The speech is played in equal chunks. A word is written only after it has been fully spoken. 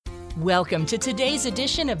Welcome to today's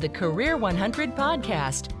edition of the Career100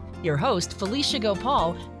 podcast. Your host, Felicia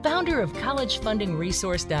Gopaul, founder of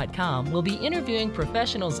collegefundingresource.com, will be interviewing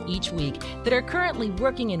professionals each week that are currently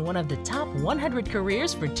working in one of the top 100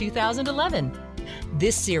 careers for 2011.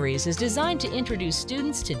 This series is designed to introduce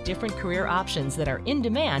students to different career options that are in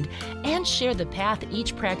demand and share the path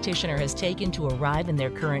each practitioner has taken to arrive in their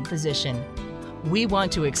current position. We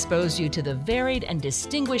want to expose you to the varied and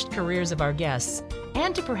distinguished careers of our guests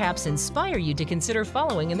and to perhaps inspire you to consider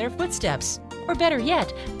following in their footsteps, or better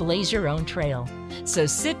yet, blaze your own trail. So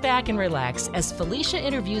sit back and relax as Felicia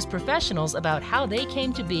interviews professionals about how they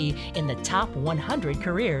came to be in the top 100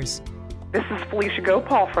 careers. This is Felicia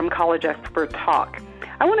Gopaul from College Expert Talk.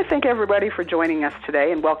 I want to thank everybody for joining us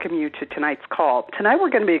today and welcome you to tonight's call. Tonight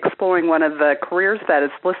we're going to be exploring one of the careers that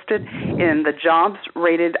is listed in the Jobs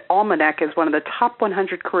Rated Almanac as one of the top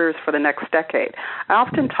 100 careers for the next decade. I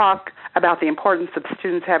often talk about the importance of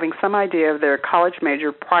students having some idea of their college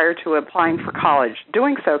major prior to applying for college.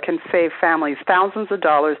 Doing so can save families thousands of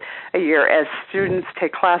dollars a year as students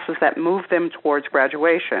take classes that move them towards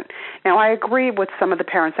graduation. Now, I agree with some of the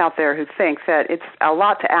parents out there who think that it's a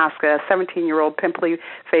lot to ask a 17-year-old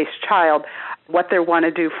pimply-faced child what they want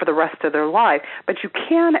to do for the rest of their life, but you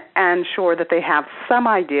can ensure that they have some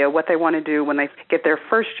idea what they want to do when they get their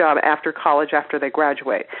first job after college, after they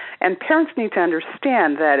graduate. And parents need to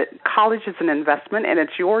understand that college is an investment, and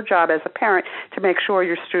it's your job as a parent to make sure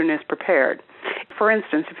your student is prepared. For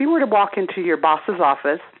instance, if you were to walk into your boss's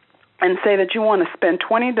office and say that you want to spend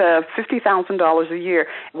 $20,000 to $50,000 a year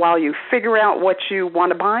while you figure out what you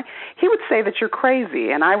want to buy, he would say that you're crazy.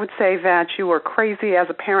 And I would say that you are crazy as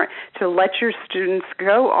a parent to let your students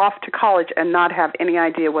go off to college and not have any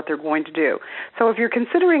idea what they're going to do. So if you're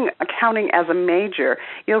considering accounting as a major,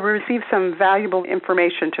 you'll receive some valuable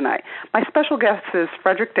information tonight. My special guest is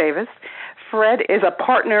Frederick Davis. Fred is a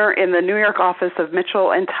partner in the New York office of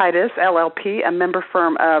Mitchell & Titus LLP, a member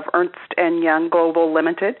firm of Ernest & Young Global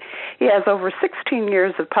Limited. He has over 16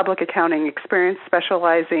 years of public accounting experience,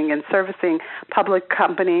 specializing in servicing public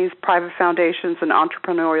companies, private foundations, and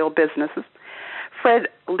entrepreneurial businesses. Fred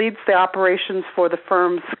leads the operations for the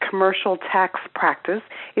firm's commercial tax practice.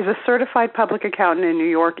 He's a certified public accountant in New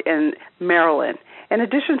York and Maryland. In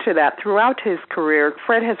addition to that, throughout his career,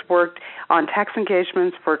 Fred has worked on tax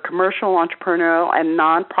engagements for commercial, entrepreneurial, and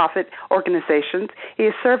nonprofit organizations. He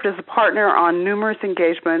has served as a partner on numerous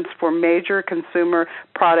engagements for major consumer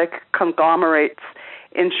product conglomerates,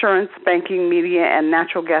 insurance, banking, media, and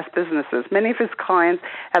natural gas businesses. Many of his clients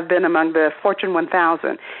have been among the Fortune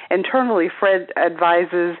 1000. Internally, Fred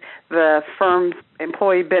advises the firm's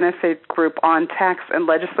employee benefit group on tax and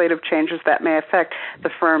legislative changes that may affect the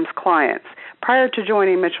firm's clients. Prior to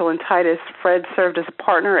joining Mitchell & Titus, Fred served as a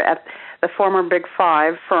partner at the former Big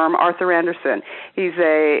Five firm Arthur Andersen. He's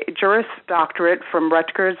a Juris Doctorate from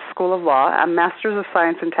Rutgers School of Law, a Master's of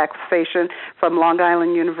Science in Taxation from Long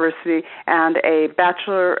Island University, and a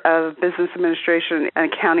Bachelor of Business Administration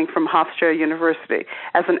and Accounting from Hofstra University.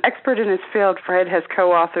 As an expert in his field, Fred has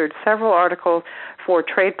co-authored several articles for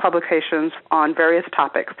trade publications on various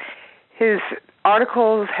topics. His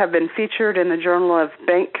articles have been featured in the Journal of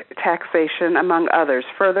Bank Taxation, among others.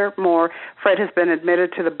 Furthermore, Fred has been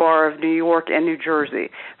admitted to the Bar of New York and New Jersey.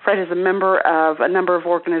 Fred is a member of a number of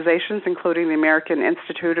organizations, including the American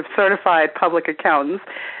Institute of Certified Public Accountants,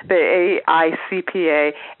 the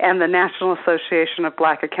AICPA, and the National Association of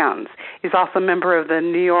Black Accountants. He's also a member of the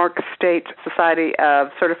New York State Society of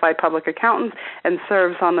Certified Public Accountants and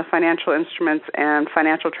serves on the Financial Instruments and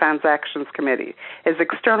Financial Transactions Committee. His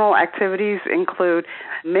external activities include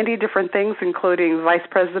many different things, including Vice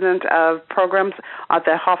President of Programs at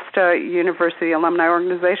the Hofstra University Alumni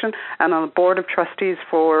Organization and on the Board of Trustees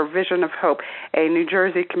for Vision of Hope, a New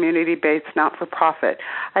Jersey community-based not-for-profit.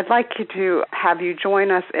 I'd like you to have you join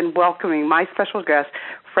us in welcoming my special guest,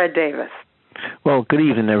 Fred Davis. Well, good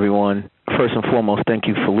evening, everyone. First and foremost, thank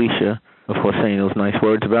you, Felicia, for saying those nice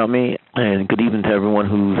words about me, and good evening to everyone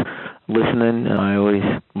who's listening. I always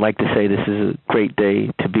like to say this is a great day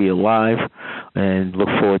to be alive, and look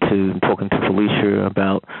forward to talking to Felicia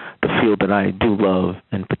about the field that I do love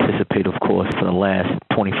and participate, of course, for the last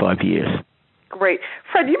 25 years. Great.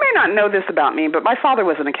 Fred, you may not know this about me, but my father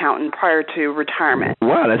was an accountant prior to retirement.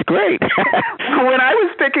 Wow, that's great. When I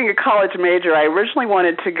was picking a college major, I originally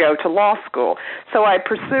wanted to go to law school. So I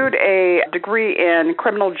pursued a degree in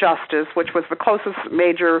criminal justice, which was the closest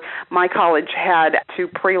major my college had to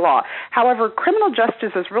pre-law. However, criminal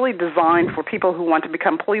justice is really designed for people who want to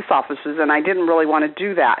become police officers, and I didn't really want to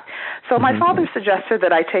do that. So my father suggested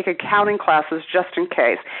that I take accounting classes just in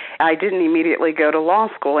case. I didn't immediately go to law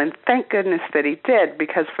school, and thank goodness that he did,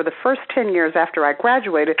 because for the first 10 years after I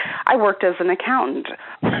graduated, I worked as an accountant.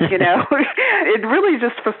 You know, it really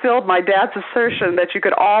just fulfilled my dad's assertion that you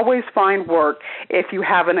could always find work if you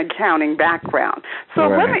have an accounting background. So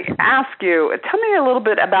Right. let me ask you, tell me a little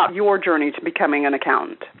bit about your journey to becoming an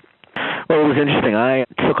accountant. Well, it was interesting. I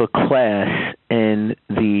took a class in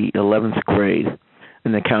the 11th grade,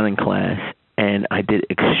 an accounting class, and I did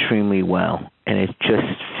extremely well, and it just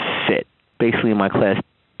fit. Basically, in my class,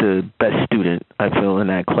 the best student, I feel, in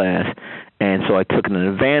that class, and so I took an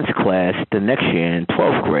advanced class the next year in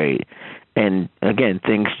 12th grade, and again,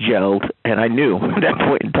 things gelled, and I knew at that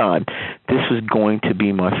point in time this was going to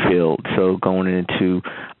be my field. So going into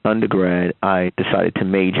undergrad, I decided to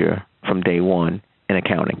major from day one in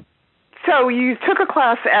accounting. So you took a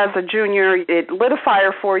class as a junior, it lit a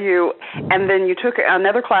fire for you, and then you took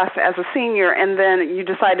another class as a senior, and then you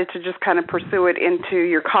decided to just kind of pursue it into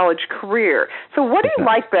your college career. So what do you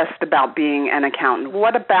like best about being an accountant?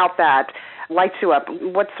 What about that lights you up?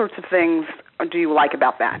 What sorts of things do you like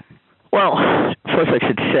about that? Well, first I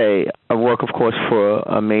should say I work, of course, for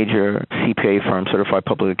a major CPA firm, certified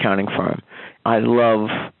public accounting firm. I love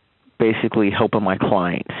basically helping my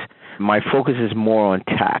clients. My focus is more on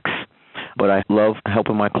tax, but I love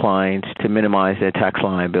helping my clients to minimize their tax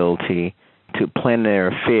liability, to plan their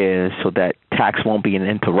affairs so that tax won't be an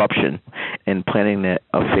interruption in planning their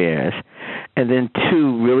affairs. And then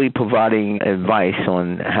two, really providing advice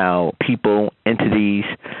on how people, entities,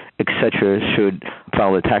 etc., should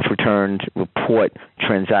file their tax returns, report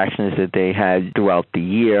transactions that they had throughout the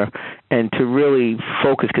year, and to really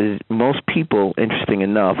focus, because most people, interesting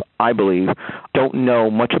enough, I believe, don't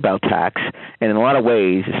know much about tax, and in a lot of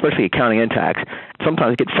ways, especially accounting and tax,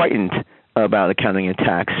 sometimes get frightened about accounting and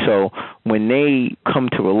tax. So when they come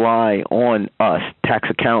to rely on us, tax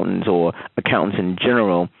accountants or accountants in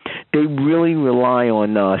general, they really rely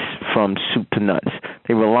on us from soup to nuts.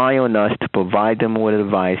 They rely on us to provide them with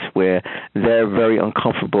advice where they're very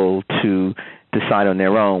uncomfortable to decide on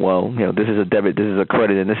their own, well, you know, this is a debit, this is a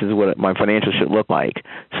credit, and this is what my financials should look like.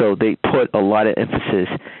 So they put a lot of emphasis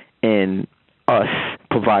in us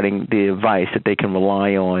providing the advice that they can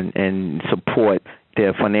rely on and support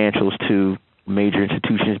their financials to major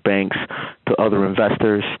institutions, banks, to other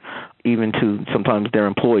investors, even to sometimes their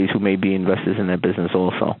employees who may be investors in their business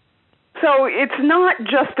also. So it's not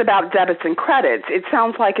just about debits and credits. It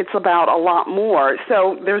sounds like it's about a lot more.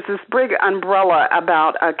 So there's this big umbrella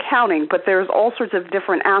about accounting, but there's all sorts of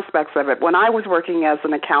different aspects of it. When I was working as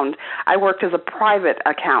an accountant, I worked as a private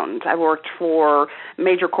accountant. I worked for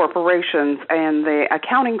major corporations in the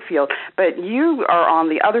accounting field. But you are on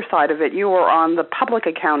the other side of it. You are on the public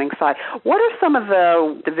accounting side. What are some of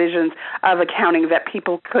the divisions of accounting that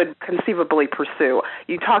people could conceivably pursue?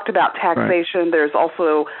 You talked about taxation. Right. There's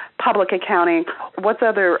also public accounting. What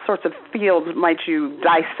other sorts of fields might you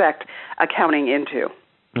dissect accounting into?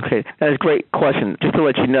 Okay, that's a great question. Just to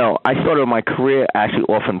let you know, I started my career actually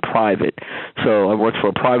off in private. So I worked for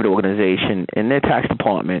a private organization in their tax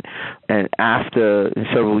department, and after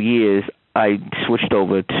several years, I switched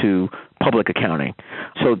over to public accounting.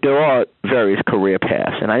 So there are various career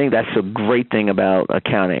paths, and I think that's a great thing about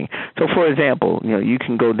accounting. So, for example, you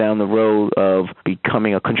can go down the road of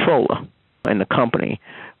becoming a controller in the company,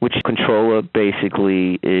 which controller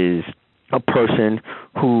basically is a person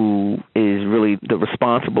who is really the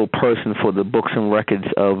responsible person for the books and records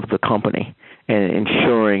of the company and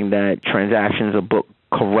ensuring that transactions are booked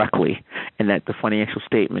correctly and that the financial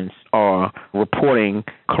statements are reporting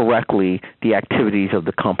correctly the activities of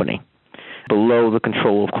the company. Below the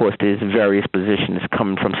controller, of course, there's various positions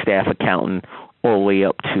coming from staff accountant all the way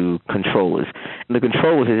up to controllers. And the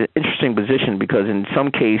controllers is an interesting position because in some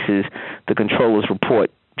cases the controllers report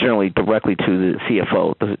generally directly to the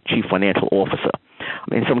CFO, the Chief Financial Officer.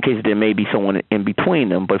 In some cases there may be someone in between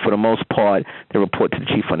them, but for the most part they report to the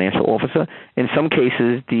Chief Financial Officer. In some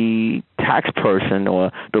cases the tax person or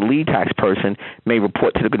the lead tax person may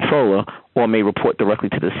report to the controller or may report directly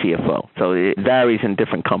to the CFO. So it varies in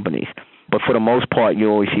different companies. But for the most part, you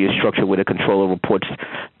always see a structure where the controller reports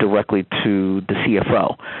directly to the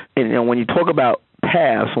CFO. And when you talk about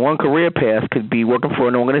paths, one career path could be working for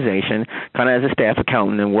an organization, kind of as a staff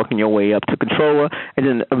accountant, and working your way up to controller, and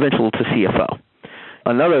then eventually to CFO.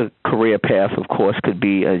 Another career path, of course, could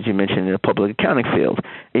be, as you mentioned, in the public accounting field.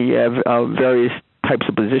 And you have various types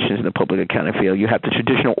of positions in the public accounting field. You have the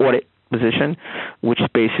traditional audit position, which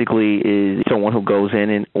basically is someone who goes in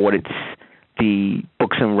and audits the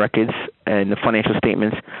books and records and the financial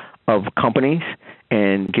statements of companies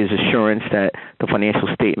and gives assurance that the financial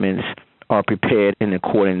statements are prepared in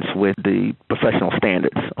accordance with the professional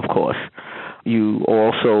standards, of course. You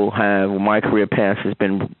also have, my career path has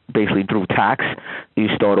been basically through tax. You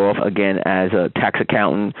start off, again, as a tax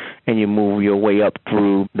accountant, and you move your way up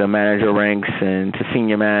through the manager ranks and to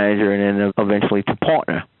senior manager, and then eventually to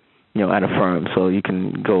partner, at a firm. So you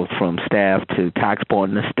can go from staff to tax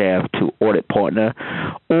partner, staff to audit partner,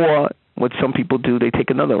 or what some people do, they take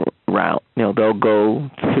another route. They'll go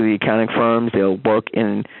to the accounting firms, they'll work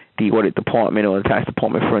in the audit department or the tax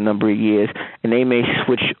department for a number of years, and they may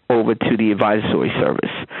switch over to the advisory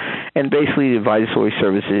service. And basically, the advisory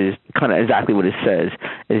service is kind of exactly what it says,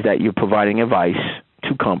 is that you're providing advice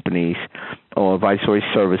to companies, or advisory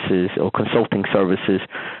services or consulting services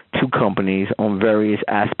to companies on various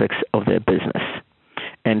aspects of their business.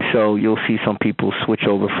 And so you'll see some people switch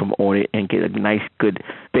over from audit and get a nice, good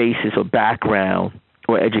basis or background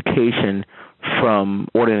or education from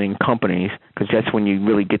auditing companies, because that's when you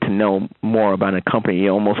really get to know more about a company.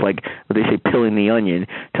 You're almost like what they say, peeling the onion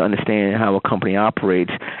to understand how a company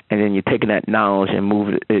operates, and then you're taking that knowledge and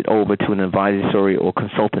moving it over to an advisory or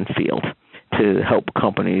consultant field to help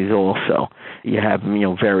companies also. You have,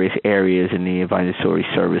 various areas in the advisory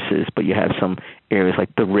services, but you have some areas like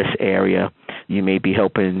the risk area. You may be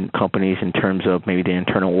helping companies in terms of maybe the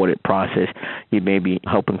internal audit process. You may be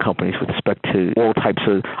helping companies with respect to all types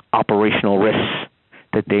of operational risks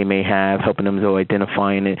that they may have, helping them to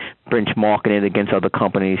identifying it, benchmarking it against other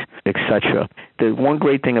companies, etc. The one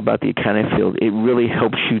great thing about the accounting field, it really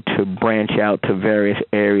helps you to branch out to various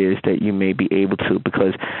areas that you may be able to,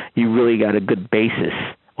 because you really got a good basis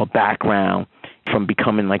or background from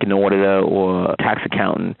becoming like an auditor or a tax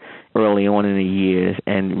accountant early on in the years,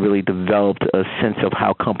 and really developed a sense of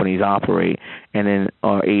how companies operate, and then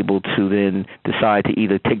are able to then decide to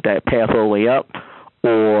either take that path all the way up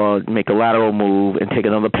or make a lateral move and take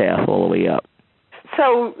another path all the way up.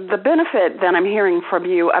 So the benefit that I'm hearing from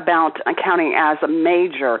you about accounting as a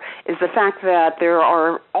major is the fact that there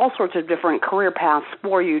are all sorts of different career paths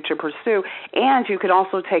for you to pursue, and you could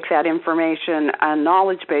also take that information and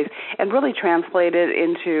knowledge base and really translate it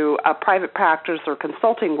into a private practice or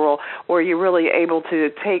consulting role, where you're really able to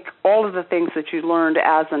take all of the things that you learned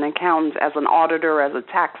as an accountant, as an auditor, as a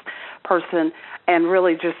tax person, and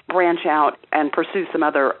really just branch out and pursue some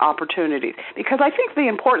other opportunities. Because I think the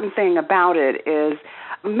important thing about it is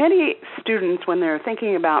many students, when they're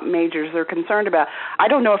thinking about majors, they're concerned about, I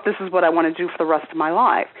don't know if this is what I want to do for the rest of my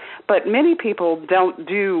life. But many people don't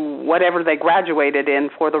do whatever they graduated in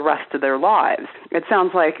for the rest of their lives. It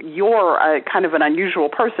sounds like you're kind of an unusual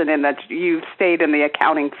person in that you've stayed in the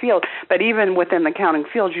accounting field, but even within the accounting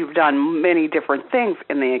field, you've done many different things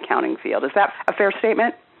in the accounting field. Is that a fair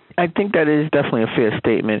statement? I think that is definitely a fair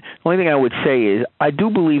statement. The only thing I would say is I do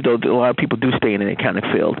believe, though, that a lot of people do stay in the accounting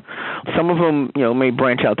field. Some of them, may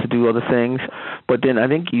branch out to do other things, but then I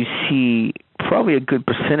think you see probably a good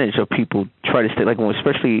percentage of people try to stay, like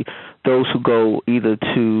especially those who go either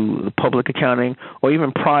to the public accounting or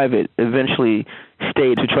even private, eventually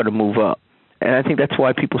stay to try to move up. And I think that's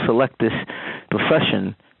why people select this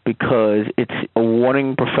profession, because it's a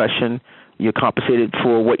rewarding profession. You're compensated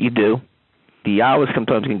for what you do. The hours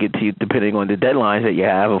sometimes can get to you depending on the deadlines that you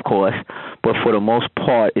have, of course, but for the most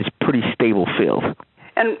part, it's pretty stable field.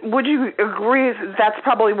 And would you agree that's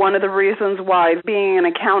probably one of the reasons why being an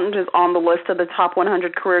accountant is on the list of the top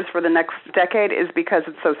 100 careers for the next decade, is because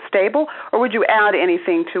it's so stable? Or would you add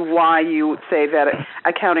anything to why you say that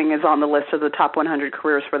accounting is on the list of the top 100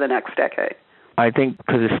 careers for the next decade? I think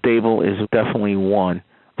because it's stable is definitely one.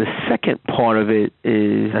 The second part of it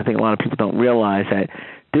is, I think a lot of people don't realize that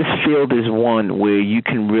this field is one where you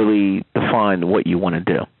can really define what you want to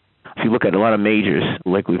do. If you look at a lot of majors,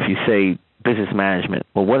 like if you say business management,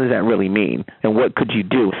 well, what does that really mean? And what could you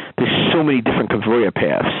do? There's so many different career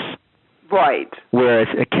paths. Right. Whereas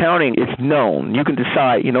accounting, it's known. You can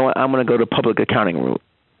decide, I'm going to go the public accounting route.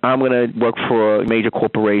 I'm going to work for a major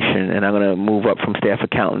corporation, and I'm going to move up from staff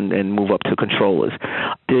accountant and move up to controllers.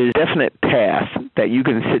 There's a definite path that you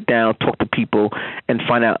can sit down, talk to people, and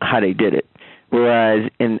find out how they did it. Whereas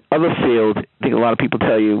in other fields, I think a lot of people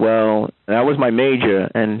tell you, well, that was my major,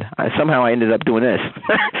 and somehow I ended up doing this.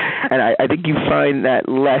 And I think you find that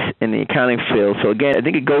less in the accounting field. So again, I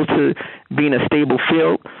think it goes to being a stable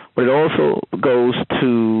field, but it also goes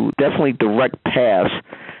to definitely direct paths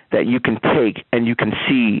that you can take, and you can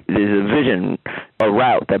see there's a vision, a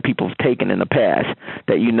route that people have taken in the past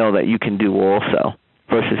that that you can do also,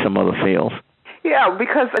 versus some other fields. Yeah,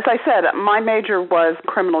 because as I said, my major was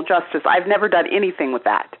criminal justice. I've never done anything with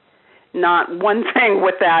that. not one thing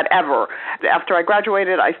with that ever. After I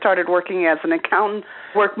graduated, I started working as an accountant,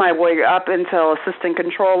 worked my way up until assistant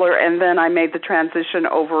controller, and then I made the transition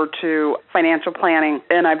over to financial planning,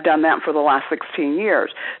 and I've done that for the last 16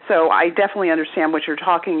 years. So I definitely understand what you're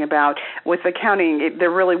talking about. With accounting,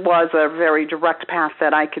 there really was a very direct path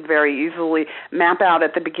that I could very easily map out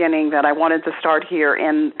at the beginning that I wanted to start here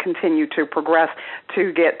and continue to progress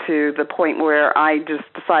to get to the point where I just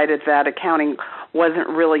decided that accounting wasn't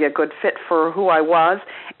really a good fit for who I was,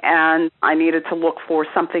 and I needed to look for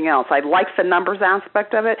something else. I liked the numbers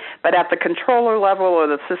aspect of it, but at the controller level or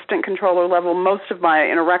the assistant controller level, most of my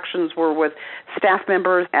interactions were with staff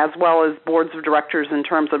members as well as boards of directors in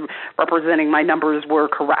terms of representing my numbers were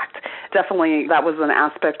correct. Definitely that was an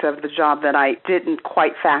aspect of the job that I didn't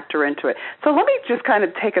quite factor into it. So let me just kind of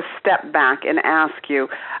take a step back and ask you,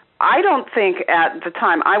 I don't think at the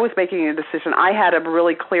time I was making a decision, I had a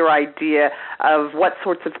really clear idea of what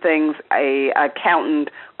sorts of things a accountant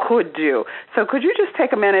could do. So could you just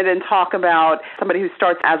take a minute and talk about somebody who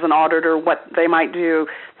starts as an auditor, what they might do,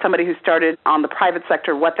 somebody who started on the private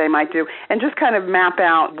sector, what they might do, and just kind of map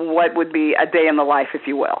out what would be a day in the life, if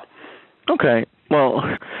you will. Okay. Well,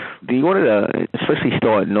 the auditor, especially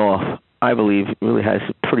starting off, I believe really has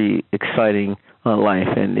a pretty exciting life.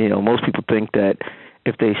 And, most people think that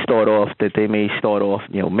if they start off, that they may start off,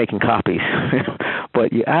 making copies.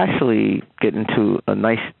 But you actually get into a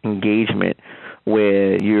nice engagement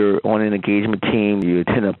where you're on an engagement team, you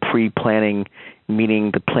attend a pre-planning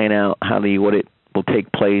meeting to plan out how the audit will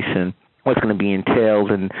take place and what's going to be entailed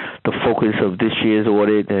and the focus of this year's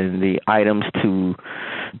audit and the items to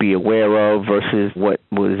be aware of versus what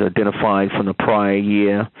was identified from the prior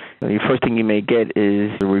year. The first thing you may get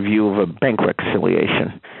is a review of a bank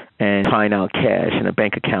reconciliation and tying out cash in a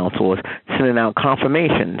bank account or sending out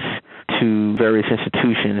confirmations to various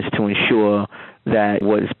institutions to ensure that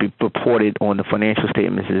what is reported on the financial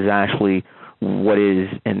statements is actually what is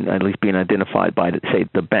and at least being identified by, say,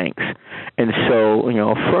 the banks. And so,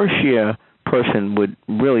 a first-year person would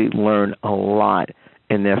really learn a lot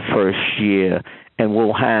in their first year and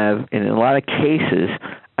will have, in a lot of cases,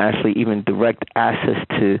 actually even direct access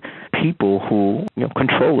to people who,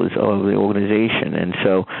 controllers of the organization. And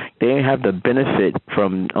so they have the benefit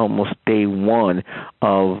from almost day one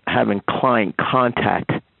of having client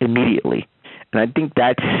contact immediately. And I think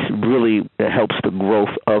that's really that helps the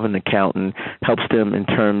growth of an accountant, helps them in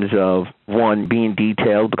terms of, one, being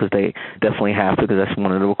detailed, because they definitely have to, because that's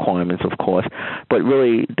one of the requirements, of course, but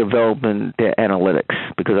really developing their analytics,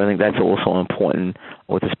 because I think that's also important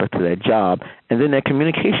with respect to their job, and then their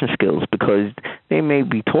communication skills, because they may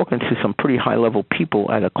be talking to some pretty high-level people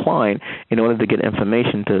at a client in order to get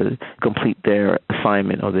information to complete their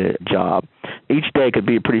assignment or their job. Each day could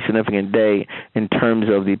be a pretty significant day in terms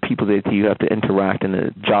of the people that you have to interact in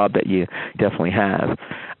the job that you definitely have.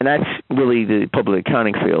 And that's really the public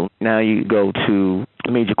accounting field. Now you go to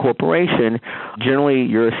a major corporation, generally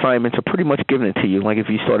your assignments are pretty much given to you, like if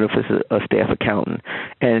you started off as a staff accountant.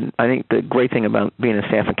 And I think the great thing about being a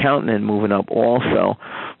staff accountant and moving up also,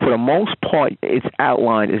 for the most part, it's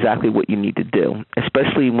outlined exactly what you need to do,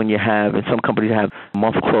 especially when you have, and some companies have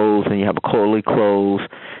month close and you have a quarterly close,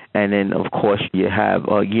 and then, of course, you have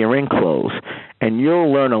a year-end close. And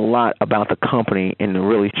you'll learn a lot about the company in a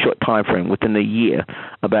really short time frame, within the year,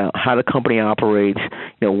 about how the company operates,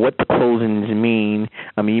 what the closings mean.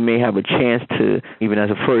 I mean, you may have a chance to, even as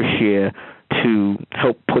a first year, to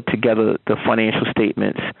help put together the financial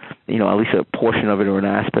statements, at least a portion of it or an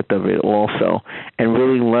aspect of it also, and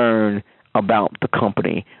really learn about the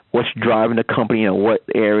company, what's driving the company, what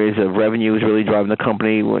areas of revenue is really driving the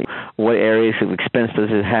company, what areas of expense does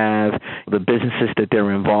it have, the businesses that they're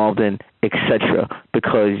involved in, etc.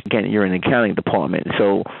 Because, again, you're in the accounting department,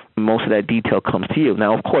 so most of that detail comes to you.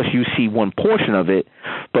 Now, of course, you see one portion of it,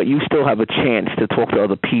 but you still have a chance to talk to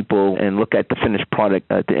other people and look at the finished product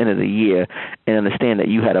at the end of the year and understand that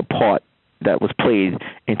you had a part that was played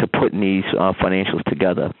into putting these financials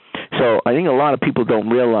together. So I think a lot of people don't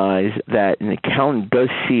realize that an accountant does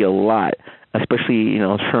see a lot, especially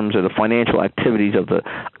in terms of the financial activities of the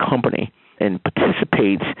company, and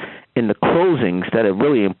participates in the closings that are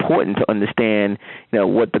really important to understand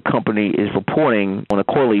what the company is reporting on a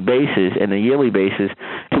quarterly basis and a yearly basis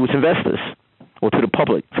to its investors or to the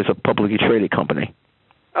public if it's a publicly traded company.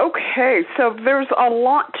 Okay, so there's a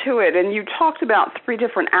lot to it, and you talked about 3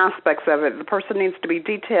 different aspects of it. The person needs to be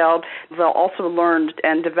detailed. They'll also learn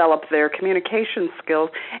and develop their communication skills,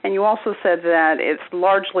 and you also said that it's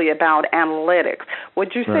largely about analytics.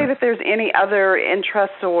 Would you say that there's any other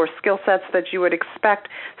interests or skill sets that you would expect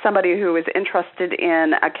somebody who is interested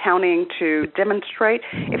in accounting to demonstrate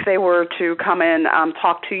if they were to come and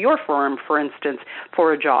talk to your firm, for instance,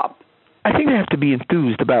 for a job? I think they have to be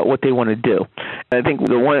enthused about what they want to do. I think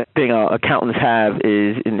the one thing accountants have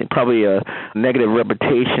is probably a negative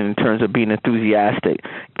reputation in terms of being enthusiastic.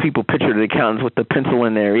 People picture the accountants with the pencil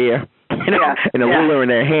in their ear, and a ruler in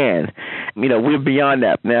their hand. We're beyond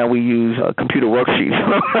that. Now we use computer worksheets.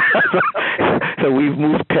 So we've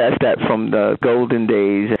moved past that from the golden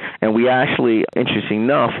days, and we actually, interesting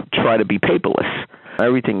enough, try to be paperless.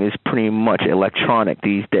 Everything is pretty much electronic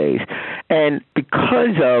these days. And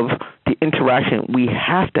because of the interaction we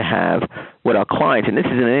have to have with our clients, and this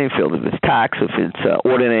is in any field, if it's tax, if it's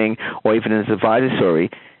auditing, or even if it's advisory,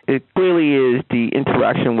 it clearly is the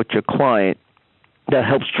interaction with your client that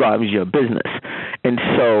helps drive your business. And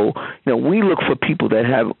so, we look for people that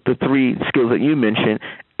have the 3 skills that you mentioned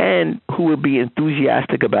and who would be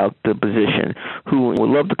enthusiastic about the position, who would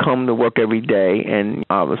love to come to work every day and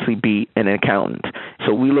obviously be an accountant.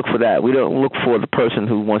 So we look for that. We don't look for the person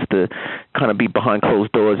who wants to kind of be behind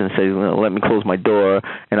closed doors and say, let me close my door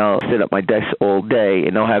and I'll sit at my desk all day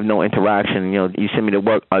and I'll have no interaction. You send me to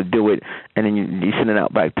work, I'll do it, and then you send it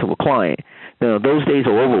out back to a client. Those days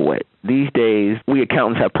are over with. These days, we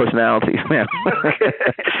accountants have personalities now.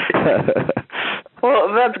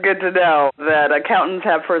 Well, that's good to know that accountants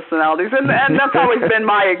have personalities, and that's always been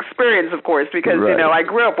my experience, of course, because, I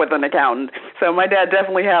grew up with an accountant, so my dad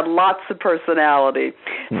definitely had lots of personality.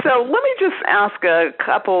 So let me just ask a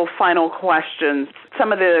couple final questions.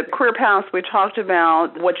 Some of the career paths we talked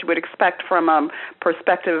about, what you would expect from a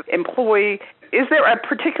prospective employee. Is there a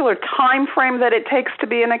particular time frame that it takes to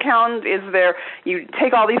be an accountant? Is there, you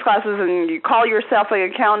take all these classes and you call yourself an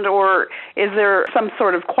accountant, or is there some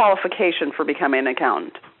sort of qualification for becoming an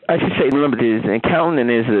accountant? I should say, remember, an accountant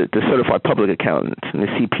is the certified public accountant, and the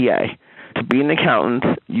CPA. To be an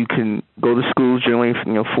accountant, you can go to school, generally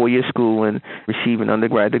 4-year school, and receive an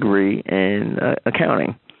undergrad degree in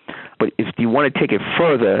accounting. But if you want to take it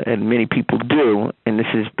further, and many people do, and this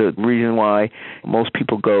is the reason why most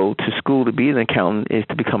people go to school to be an accountant, is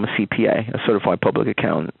to become a CPA, a certified public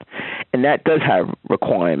accountant. And that does have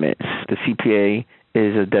requirements. The CPA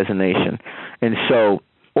is a designation. And so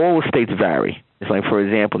all the states vary. It's like, for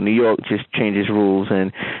example, New York just changes rules,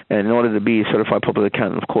 and in order to be a certified public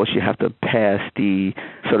accountant, of course, you have to pass the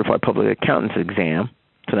certified public accountant's exam.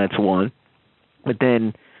 So that's one. But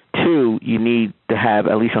then 2, you need to have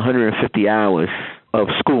at least 150 hours of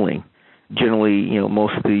schooling. Generally,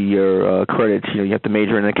 most of your credits, you have to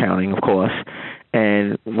major in accounting, of course.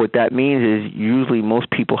 And what that means is usually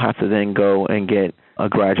most people have to then go and get a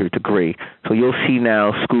graduate degree. So you'll see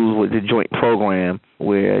now schools with the joint program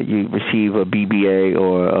where you receive a BBA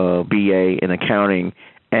or a BA in accounting,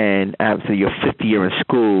 and after your 5th year in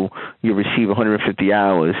school, you receive 150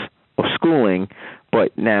 hours of schooling.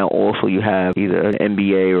 But now also you have either an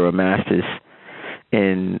MBA or a master's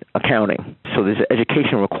in accounting. So there's an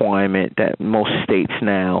education requirement that most states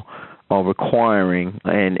now are requiring,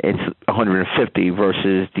 and it's 150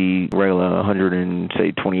 versus the regular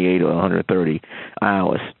 128 or 130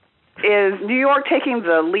 hours. Is New York taking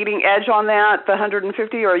the leading edge on that, the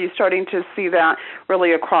 150, or are you starting to see that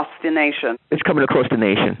really across the nation? It's coming across the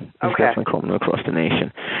nation. It's definitely coming across the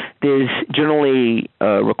nation. There's generally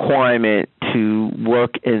a requirement to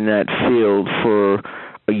work in that field for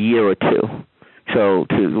a year or 2. So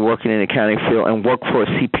to work in an accounting field and work for a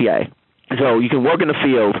CPA. So you can work in the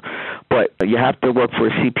field, but you have to work for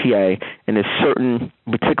a CPA, and there's certain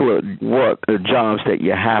particular work or jobs that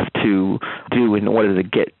you have to do in order to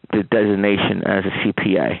get the designation as a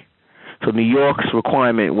CPA. So New York's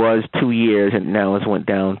requirement was 2 years, and now it's went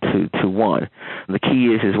down to 1. The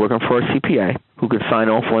key is working for a CPA who can sign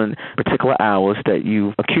off on particular hours that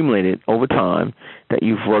you've accumulated over time, that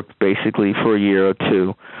you've worked basically for a year or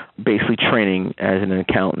 2, basically training as an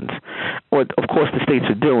accountant. What, of course, the states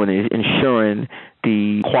are doing is ensuring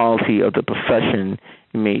the quality of the profession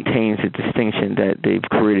maintains the distinction that they've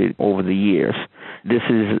created over the years. This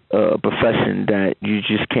is a profession that you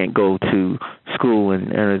just can't go to school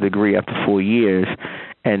and earn a degree after 4 years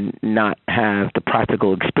and not have the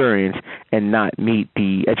practical experience and not meet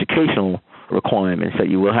the educational requirements. That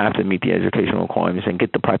you will have to meet the educational requirements and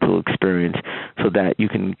get the practical experience so that you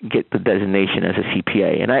can get the designation as a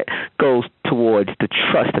CPA. And that goes towards the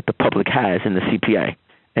trust that the public has in the CPA.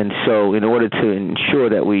 And so in order to ensure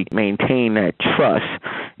that we maintain that trust,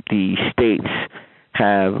 the states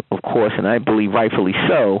have, of course, and I believe rightfully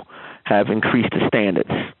so, have increased the standards.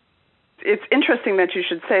 It's interesting that you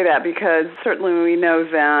should say that, because certainly we know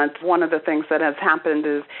that one of the things that has happened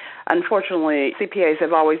is, unfortunately, CPAs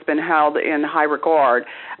have always been held in high regard,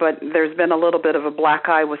 but there's been a little bit of a black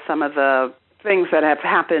eye with some of the things that have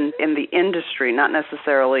happened in the industry, not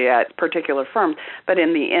necessarily at particular firms, but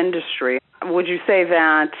in the industry. Would you say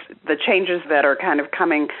that the changes that are kind of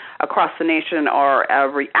coming across the nation are a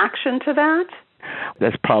reaction to that?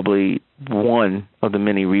 That's probably one of the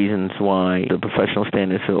many reasons why the professional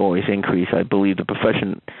standards have always increased. I believe the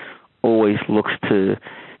profession always looks to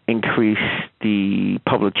increase the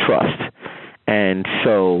public trust. And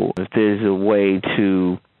so if there's a way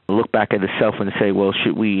to look back at itself and say, well,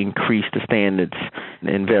 should we increase the standards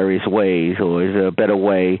in various ways, or is there a better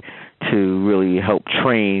way to really help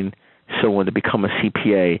train someone to become a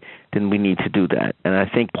CPA, then we need to do that. And I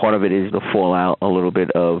think part of it is the fallout a little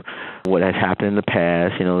bit of what has happened in the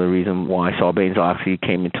past. The reason why Sarbanes-Oxley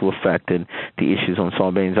came into effect and the issues on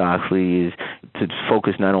Sarbanes-Oxley is to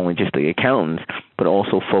focus not only just the accountants, but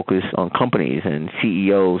also focus on companies and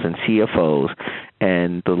CEOs and CFOs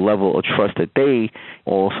and the level of trust that they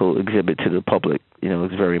also exhibit to the public.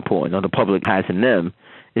 It's very important. Now, the public has in them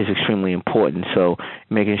is extremely important. So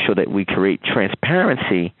making sure that we create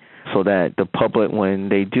transparency so that the public, when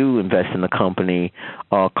they do invest in the company,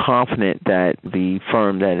 are confident that the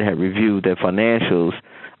firm that had reviewed their financials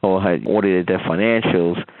or had audited their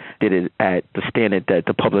financials did it at the standard that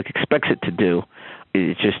the public expects it to do.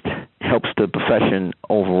 It just helps the profession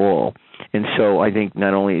overall. And so I think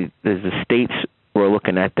not only does the states who are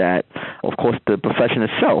looking at that, of course the profession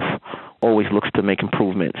itself always looks to make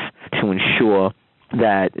improvements to ensure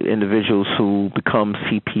that individuals who become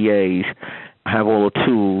CPAs have all the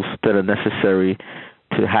tools that are necessary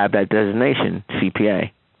to have that designation,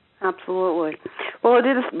 CPA. Absolutely. Well, it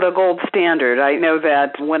is the gold standard. I know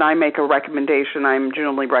that when I make a recommendation, I'm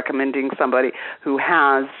generally recommending somebody who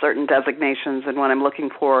has certain designations, and when I'm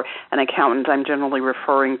looking for an accountant, I'm generally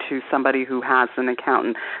referring to somebody who has an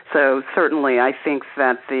accountant. So certainly I think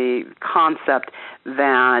that the concept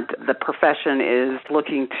that the profession is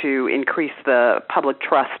looking to increase the public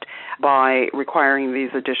trust by requiring these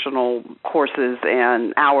additional courses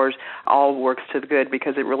and hours all works to the good,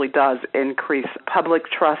 because it really does increase public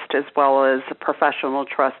trust as well as professional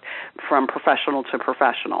trust from professional to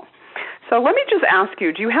professional. So let me just ask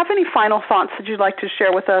you, do you have any final thoughts that you'd like to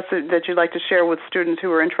share with us, that you'd like to share with students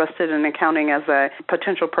who are interested in accounting as a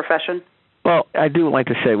potential profession? Well, I do like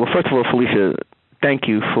to say, first of all, Felicia, thank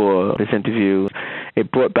you for this interview.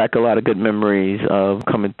 It brought back a lot of good memories of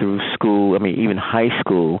coming through school, even high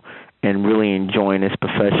school, and really enjoying this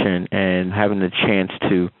profession and having the chance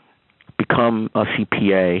to become a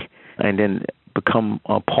CPA and then become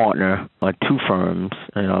a partner at two firms.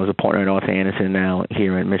 I was a partner at Arthur Andersen, now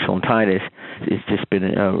here at Mitchell & Titus. It's just been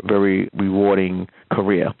a very rewarding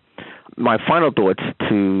career. My final thoughts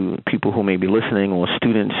to people who may be listening or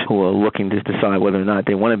students who are looking to decide whether or not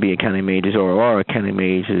they want to be accounting majors or are accounting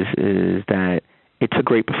majors is that it's a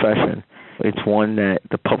great profession. It's one that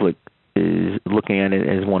the public is looking at it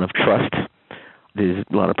as one of trust. There's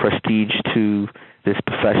a lot of prestige to this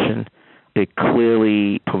profession. It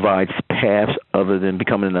clearly provides paths other than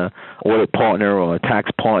becoming an audit partner or a tax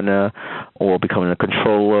partner or becoming a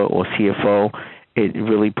controller or CFO. It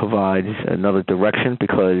really provides another direction,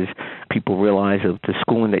 because people realize of the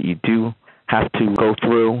schooling that you do have to go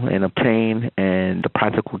through and obtain, and the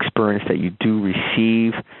practical experience that you do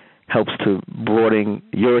receive helps to broaden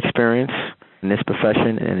your experience in this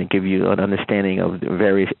profession, and it gives you an understanding of the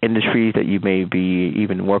various industries that you may be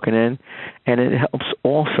even working in. And it helps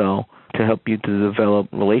also to help you to develop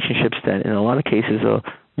relationships that in a lot of cases are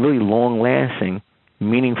really long-lasting,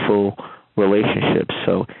 meaningful relationships.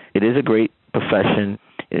 So it is a great profession.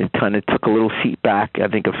 It kind of took a little seat back, I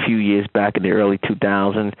think a few years back in the early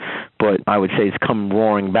 2000s, but I would say it's come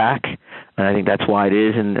roaring back. And I think that's why it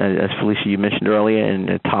is, and as Felicia, you mentioned earlier, in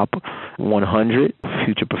the top 100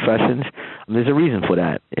 future professions. There's a reason for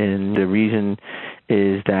that, and the reason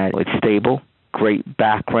is that it's stable, great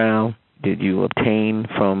background that you obtain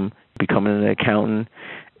from becoming an accountant.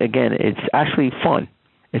 Again, it's actually fun.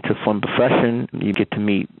 It's a fun profession. You get to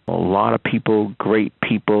meet a lot of people, great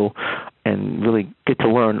people, and really get to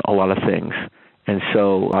learn a lot of things. And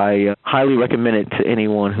so I highly recommend it to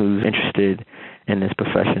anyone who's interested in this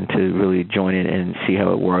profession to really join it and see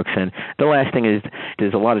how it works. And the last thing is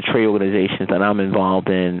there's a lot of trade organizations that I'm involved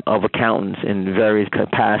in of accountants in various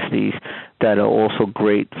capacities that are also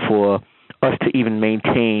great for us to even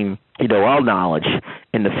maintain our knowledge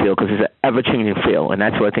in the field, because it's an ever-changing field, and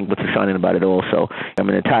that's what I think what's exciting about it also. I'm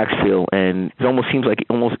in the tax field, and it almost seems like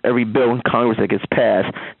almost every bill in Congress that gets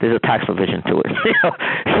passed, there's a tax provision to it.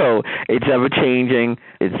 So it's ever-changing.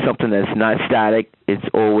 It's something that's not static. It's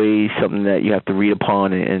always something that you have to read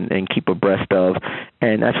upon and keep abreast of,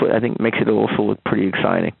 and that's what I think makes it also look pretty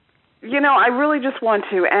exciting. I really just want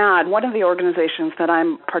to add, one of the organizations that I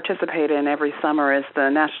participate in every summer is the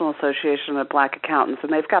National Association of Black Accountants,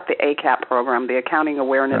 and they've got the ACAP program, the Accounting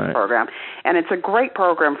Awareness Program, and it's a great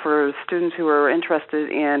program for students who are interested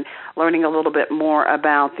in learning a little bit more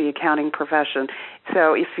about the accounting profession.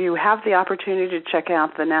 So if you have the opportunity to check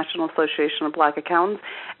out the National Association of Black Accountants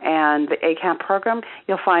and the ACAP program,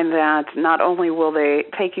 you'll find that not only will they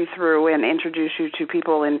take you through and introduce you to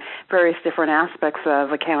people in various different aspects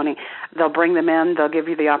of accounting, they'll bring them in, they'll give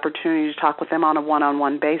you the opportunity to talk with them on a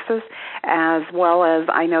one-on-one basis, as well as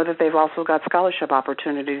I know that they've also got scholarship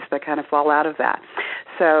opportunities that kind of fall out of that.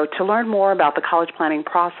 So to learn more about the college planning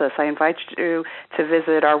process, I invite you to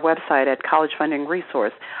visit our website at College Funding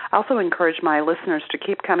Resource. I also encourage my listeners to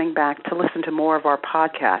keep coming back to listen to more of our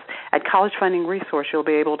podcasts. At College Funding Resource, you'll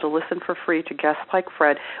be able to listen for free to guests like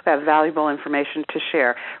Fred who have valuable information to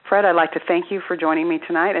share. Fred, I'd like to thank you for joining me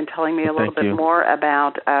tonight and telling me a little bit more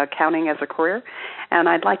about accounting as a career. And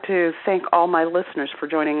I'd like to thank all my listeners for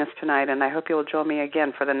joining us tonight, and I hope you'll join me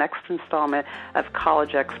again for the next installment of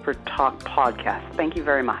College Expert Talk podcast. Thank you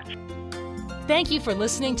very much. Thank you for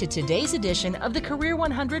listening to today's edition of the Career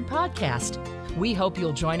 100 podcast. We hope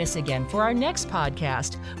you'll join us again for our next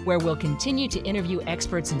podcast, where we'll continue to interview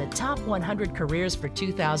experts in the top 100 careers for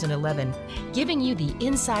 2011, giving you the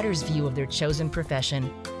insider's view of their chosen profession.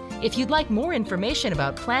 If you'd like more information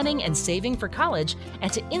about planning and saving for college, and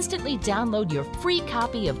to instantly download your free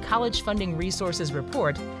copy of College Funding Resources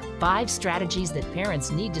Report, 5 Strategies that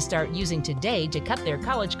Parents Need to Start Using Today to Cut Their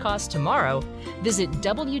College Costs Tomorrow, visit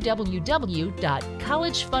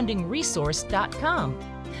www.collegefundingresource.com.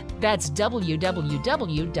 That's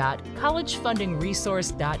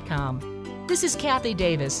www.collegefundingresource.com. This is Kathy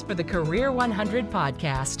Davis for the Career 100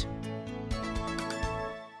 podcast.